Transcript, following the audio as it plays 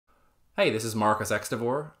Hey, this is Marcus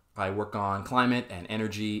Extavor. I work on climate and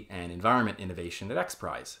energy and environment innovation at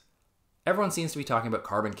XPRIZE. Everyone seems to be talking about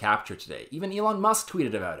carbon capture today. Even Elon Musk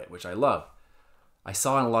tweeted about it, which I love. I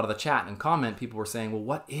saw in a lot of the chat and comment people were saying, well,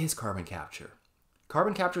 what is carbon capture?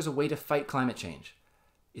 Carbon capture is a way to fight climate change.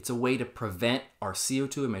 It's a way to prevent our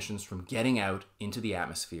CO2 emissions from getting out into the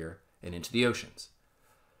atmosphere and into the oceans.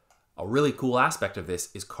 A really cool aspect of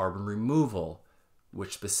this is carbon removal,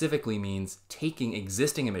 which specifically means taking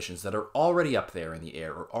existing emissions that are already up there in the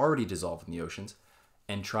air or already dissolved in the oceans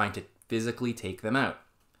and trying to physically take them out.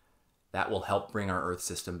 That will help bring our Earth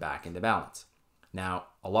system back into balance. Now,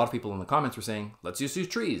 a lot of people in the comments were saying, let's just use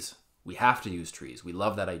trees. We have to use trees. We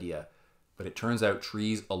love that idea. But it turns out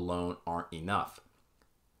trees alone aren't enough.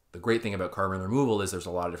 The great thing about carbon removal is there's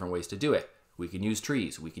a lot of different ways to do it. We can use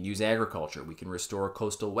trees. We can use agriculture. We can restore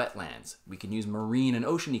coastal wetlands. We can use marine and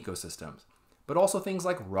ocean ecosystems. But also things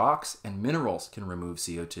like rocks and minerals can remove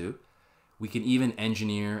CO2. We can even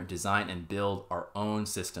engineer, design, and build our own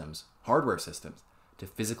systems, hardware systems, to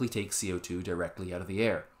physically take CO2 directly out of the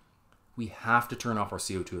air. We have to turn off our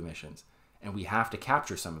CO2 emissions, and we have to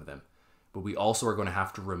capture some of them. But we also are going to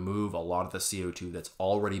have to remove a lot of the CO2 that's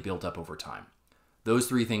already built up over time. Those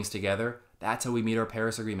three things together, that's how we meet our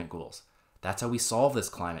Paris Agreement goals. That's how we solve this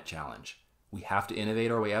climate challenge. We have to innovate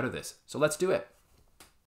our way out of this. So let's do it.